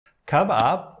कब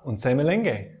आप उनसे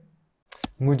मिलेंगे?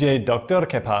 मुझे डॉक्टर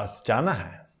के पास जाना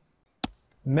है।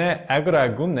 मैं आगरा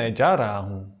घूमने जा रहा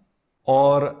हूँ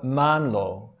और मान लो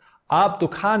आप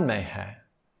दुकान में हैं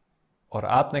और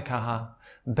आपने कहा,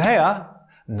 भैया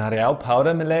नारियल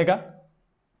पाउडर मिलेगा?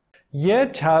 ये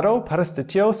चारों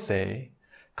परिस्थितियों से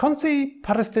कौन सी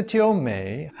परिस्थितियों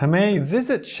में हमें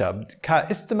विजिट शब्द का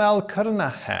इस्तेमाल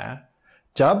करना है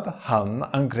जब हम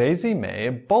अंग्रेजी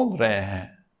में बोल रहे हैं?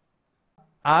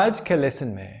 आज के लेसन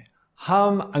में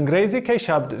हम अंग्रेजी के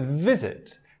शब्द विजिट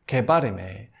के बारे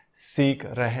में सीख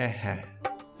रहे हैं।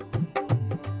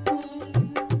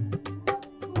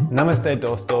 नमस्ते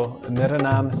दोस्तों, मेरा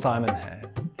नाम साइमन है।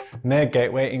 मैं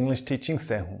गेटवे इंग्लिश टीचिंग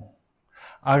से हूँ।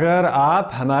 अगर आप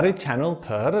हमारे चैनल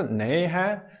पर नए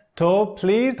हैं तो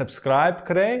प्लीज सब्सक्राइब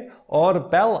करें और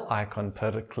बेल आइकन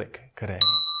पर क्लिक करें।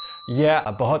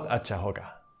 यह बहुत अच्छा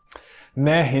होगा।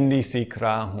 मैं हिंदी सीख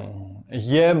रहा हूँ,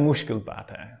 यह मुश्किल बात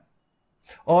है।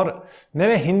 और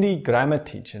मेरे हिंदी ग्रामर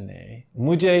टीचर ने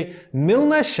मुझे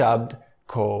मिलना शब्द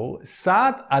को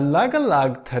 7 अलग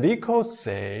अलग तरीकों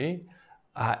से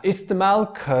इस्तेमाल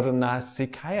करना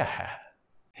सिखाया है।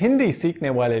 हिंदी सीखने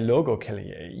वाले लोगों के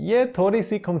लिए यह थोड़ी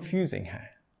सी कंफ्यूजिंग है।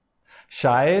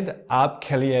 शायद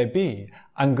आपके लिए भी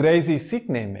अंग्रेजी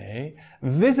सीखने में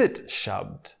विजिट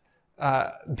शब्द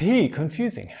भी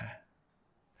कंफ्यूजिंग है।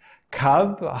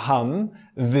 कब हम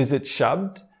विजिट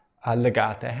शब्द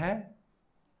लगाते हैं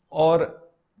और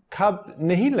कब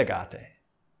नहीं लगाते?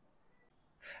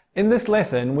 In this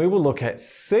lesson, we will look at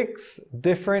 6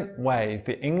 different ways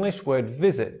the English word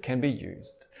visit can be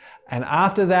used. And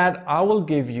after that, I will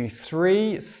give you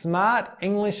 3 smart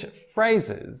English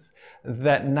phrases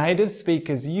that native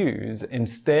speakers use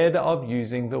instead of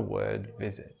using the word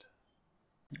visit.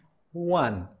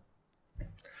 1.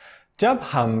 जब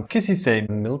हम किसी से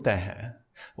मिलते हैं,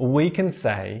 we can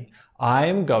say, I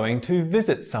am going to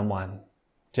visit someone.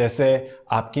 जैसे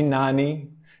आपकी नानी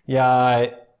या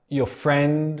your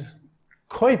friend,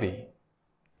 कोई भी।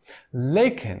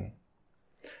 लेकिन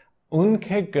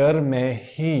उनके घर में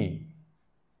ही,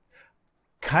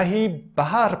 कहीं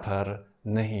बाहर पर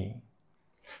नहीं।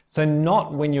 So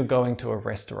not when you're going to a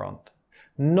restaurant,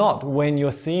 not when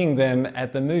you're seeing them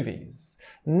at the movies,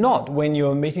 not when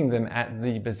you're meeting them at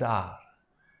the bazaar.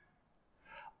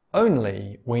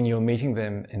 Only when you're meeting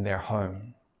them in their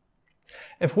home.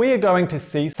 If we are going to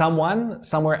see someone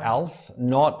somewhere else,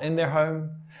 not in their home,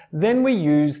 then we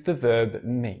use the verb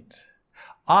meet.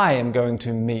 I am going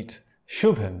to meet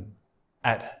Shubham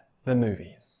at the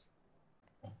movies.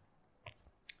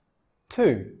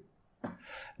 2.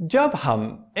 जब हम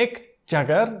एक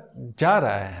जगह जा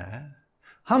रहे हैं,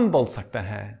 हम बोल सकते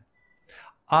हैं,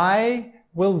 I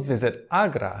will visit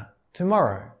Agra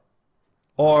tomorrow.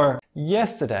 Or,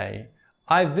 yesterday,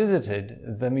 I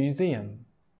visited the museum.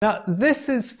 Now, this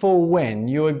is for when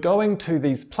you are going to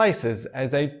these places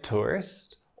as a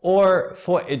tourist or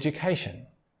for education.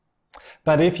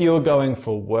 But if you are going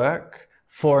for work,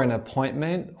 for an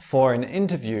appointment, for an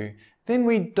interview, then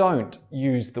we don't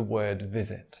use the word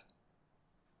visit.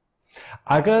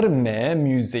 अगर मैं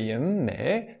museum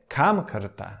में काम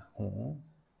करता हूँ,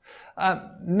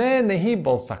 मैं नहीं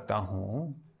बोल सकता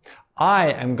हूँ,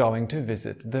 I am going to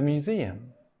visit the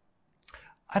museum.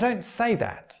 I don't say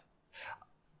that.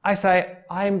 I say,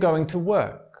 I am going to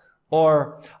work,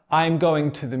 or I am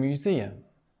going to the museum.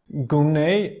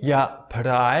 घूमने या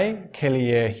पढ़ाई के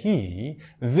लिए ही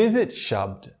visit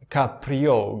शब्द का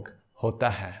प्रयोग होता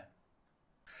है.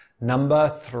 Number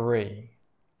 3.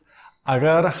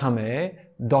 अगर हमें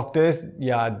डॉक्टर्स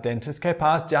या डेंटिस्ट के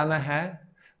पास जाना है,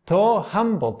 तो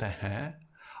हम बोलते हैं,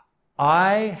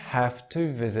 I have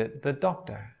to visit the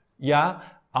doctor, या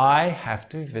I have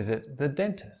to visit the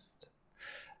dentist.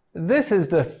 This is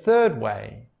the 3rd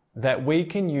way that we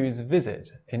can use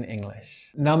visit in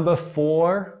English. Number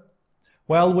 4,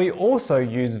 well, we also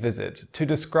use visit to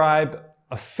describe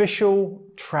official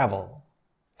travel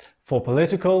for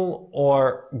political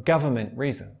or government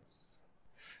reasons.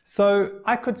 So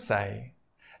I could say,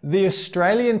 the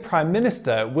Australian Prime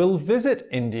Minister will visit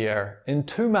India in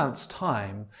 2 months'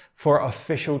 time for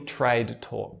official trade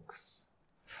talks.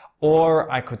 Or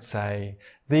I could say,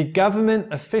 the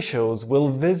government officials will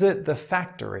visit the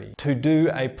factory to do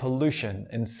a pollution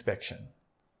inspection.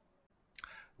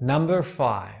 Number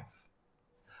 5.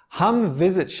 हम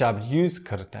visit शब्द use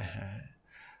करते हैं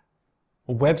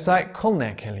website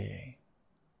खोलने के लिए.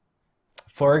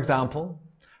 For example,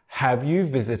 have you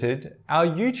visited our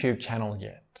YouTube channel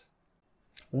yet?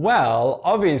 Well,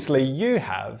 obviously you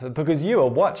have, because you are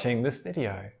watching this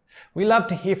video. We love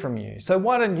to hear from you, so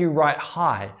why don't you write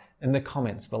hi in the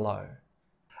comments below.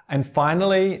 And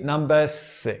finally, number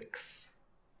 6.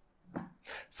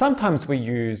 Sometimes we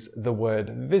use the word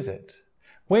visit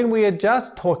when we are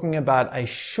just talking about a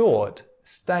short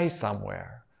stay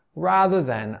somewhere rather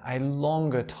than a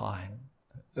longer time.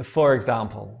 For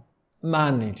example,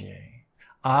 मान लीजिए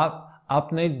आप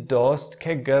अपने दोस्त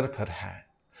के घर पर हैं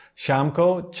शाम को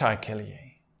चाय के लिए,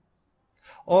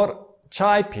 और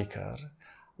चाय पीकर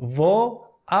वो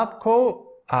आपको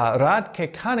रात के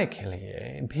खाने के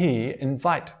लिए भी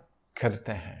इनवाइट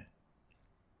करते हैं.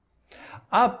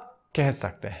 आप कह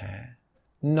सकते हैं,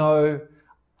 No,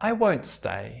 I won't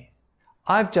stay.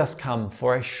 I've just come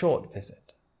for a short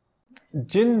visit.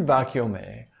 जिन वाक्यों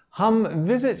में हम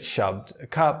visit शब्द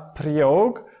का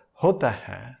प्रयोग होता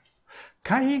है,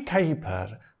 कहीं कहीं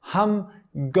पर हम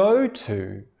go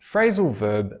to phrasal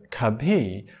verb का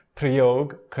भी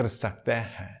प्रयोग कर सकते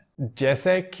हैं,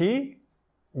 जैसे कि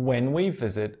when we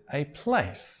visit a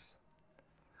place.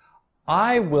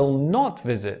 I will not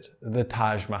visit the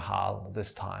Taj Mahal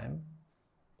this time,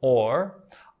 or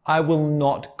I will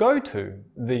not go to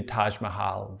the Taj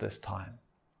Mahal this time.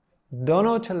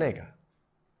 Dono chalega.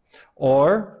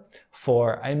 Or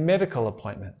for a medical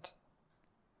appointment,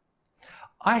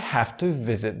 I have to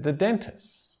visit the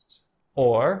dentist,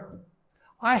 or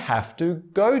I have to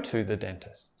go to the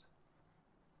dentist.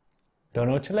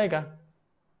 Dono chalega.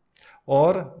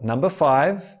 Or number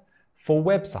 5, for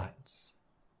websites.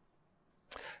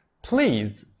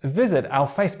 Please visit our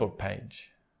Facebook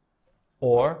page,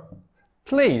 or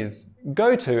please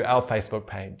go to our Facebook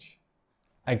page.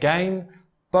 Again,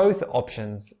 both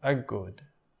options are good.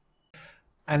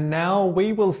 And now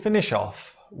we will finish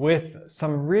off with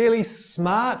some really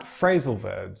smart phrasal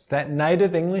verbs that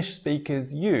native English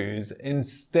speakers use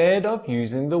instead of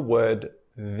using the word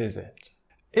visit.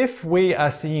 If we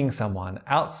are seeing someone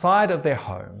outside of their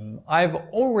home, I've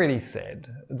already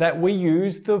said that we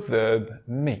use the verb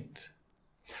meet.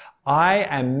 I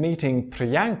am meeting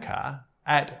Priyanka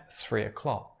at 3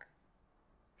 o'clock.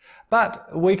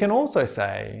 But we can also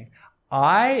say,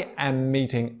 I am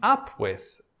meeting up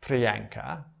with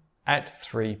Priyanka at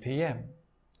 3 p.m.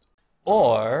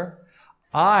 Or,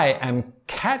 I am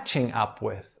catching up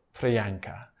with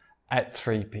Priyanka at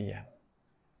 3 p.m.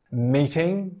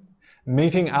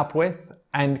 Meeting up with,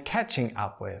 and catching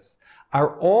up with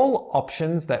are all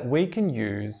options that we can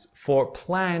use for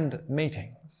planned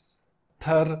meetings.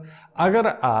 पर अगर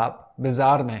आप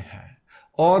बाजार में हैं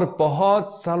और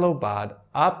बहुत सालों बाद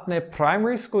अपने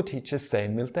प्राइमरी स्कूल टीचर से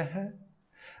मिलते हैं,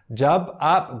 जब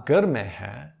आप घर में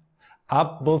हैं,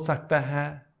 आप बोल सकते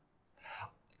हैं,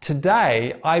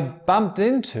 Today I bumped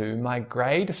into my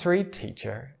grade 3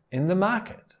 teacher in the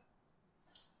market.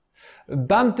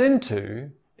 Bumped into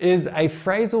is a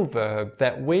phrasal verb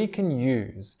that we can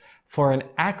use for an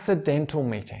accidental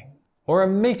meeting or a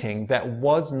meeting that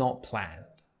was not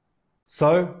planned.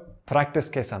 So, practice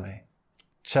ke samay.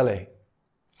 Chale.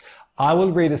 I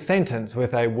will read a sentence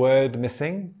with a word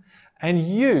missing, and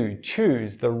you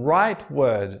choose the right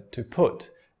word to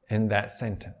put in that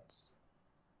sentence.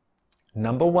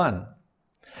 Number 1.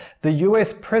 The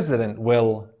US President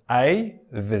will A.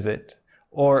 Visit,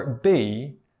 or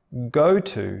B. Go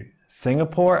to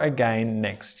Singapore again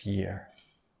next year.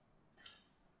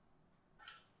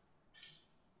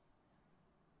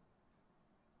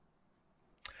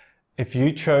 If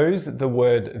you chose the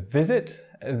word visit,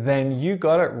 then you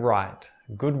got it right.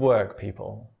 Good work,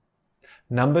 people.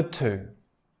 Number 2.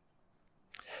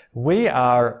 We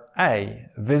are A.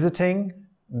 Visiting,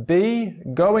 B.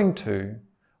 Going to,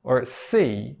 or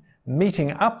C.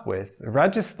 Meeting up with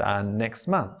Rajasthan next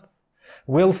month.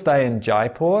 We'll stay in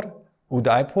Jaipur,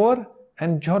 Udaipur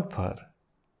and Jodhpur.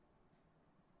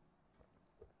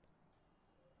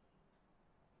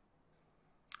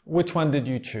 Which one did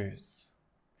you choose?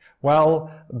 Well,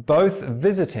 both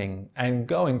visiting and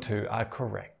going to are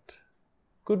correct.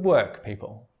 Good work,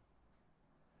 people.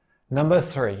 Number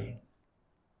 3.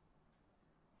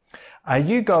 Are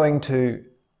you going to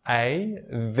A.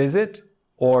 Visit,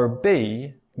 or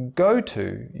B. Go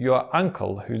to your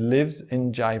uncle who lives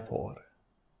in Jaipur?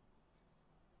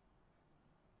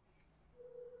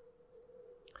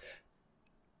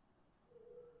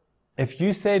 If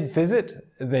you said visit,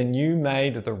 then you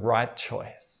made the right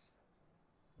choice.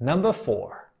 Number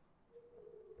 4.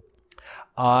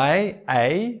 I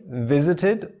A.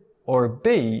 Visited, or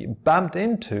B. Bumped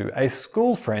into a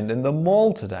school friend in the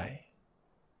mall today.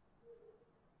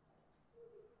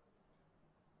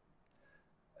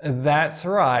 That's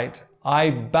right, I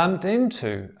bumped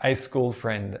into a school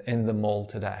friend in the mall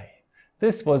today.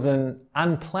 This was an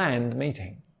unplanned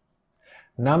meeting.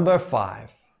 Number 5.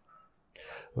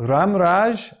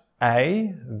 Ramraj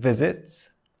A. Visits,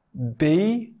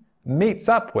 B. Meets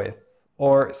up with,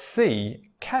 or C.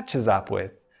 Catches up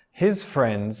with his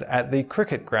friends at the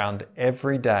cricket ground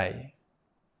every day.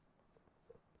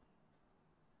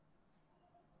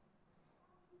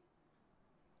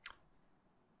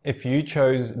 If you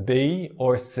chose B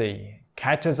or C,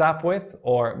 catches up with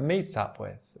or meets up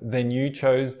with, then you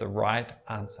chose the right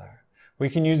answer. We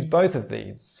can use both of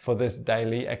these for this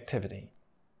daily activity.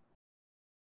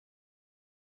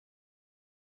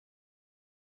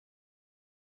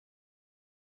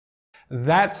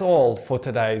 That's all for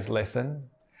today's lesson.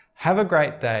 Have a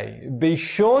great day. Be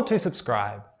sure to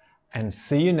subscribe and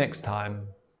see you next time.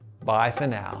 Bye for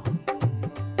now.